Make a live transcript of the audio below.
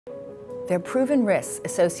There are proven risks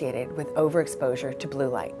associated with overexposure to blue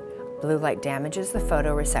light. Blue light damages the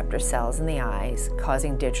photoreceptor cells in the eyes,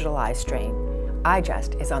 causing digital eye strain.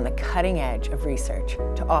 EyeJust is on the cutting edge of research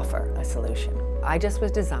to offer a solution. EyeJust was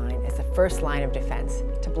designed as the first line of defense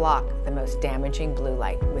to block the most damaging blue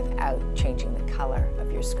light without changing the color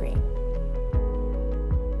of your screen.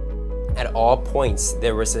 At all points,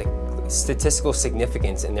 there was a statistical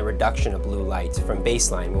significance in the reduction of blue light from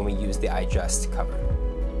baseline when we used the EyeJust cover.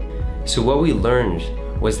 So what we learned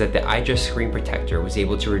was that the EyeJust screen protector was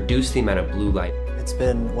able to reduce the amount of blue light. It's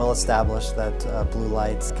been well established that blue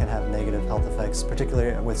lights can have negative health effects,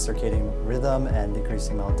 particularly with circadian rhythm and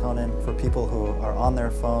decreasing melatonin. For people who are on their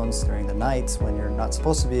phones during the nights when you're not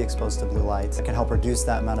supposed to be exposed to blue lights, it can help reduce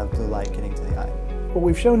that amount of blue light getting to the eye. What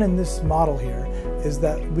we've shown in this model here is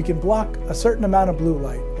that we can block a certain amount of blue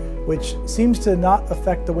light, which seems to not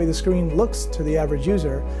affect the way the screen looks to the average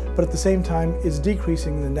user, but at the same time is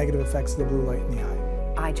decreasing the negative effects of the blue light in the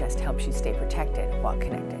eye. EyeJust helps you stay protected while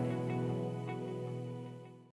connected.